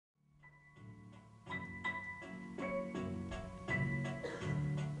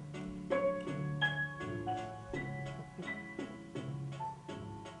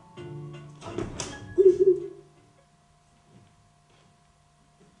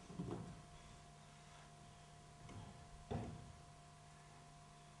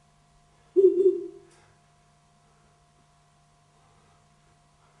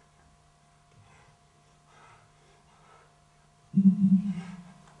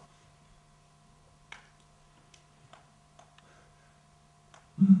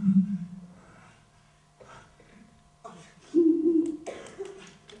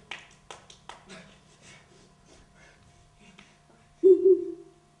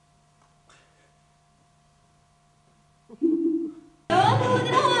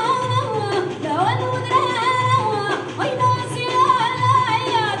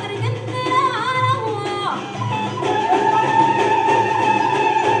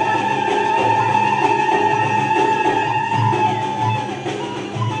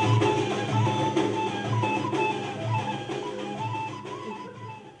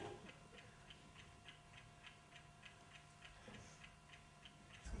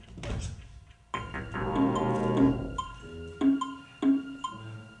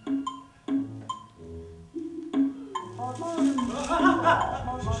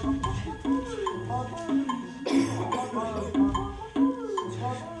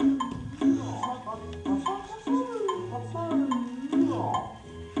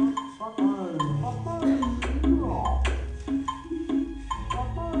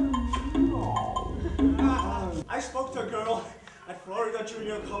I spoke to a girl at Florida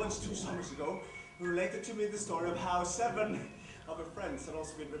Junior College 2 summers ago who related to me the story of how 7 of her friends had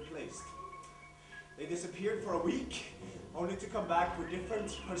also been replaced. They disappeared for a week, only to come back with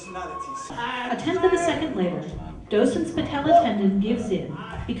different personalities. A tenth of a second later, Dosen's patella tendon gives in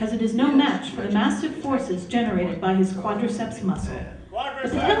because it is no match for the massive forces generated by his quadriceps muscle. The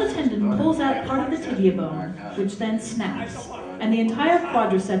patella tendon pulls out part of the tibia bone, which then snaps, and the entire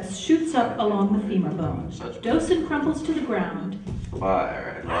quadriceps shoots up along the femur bone. Dosen crumples to the ground,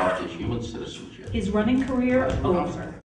 Fire had lost his human citizenship. his running career over.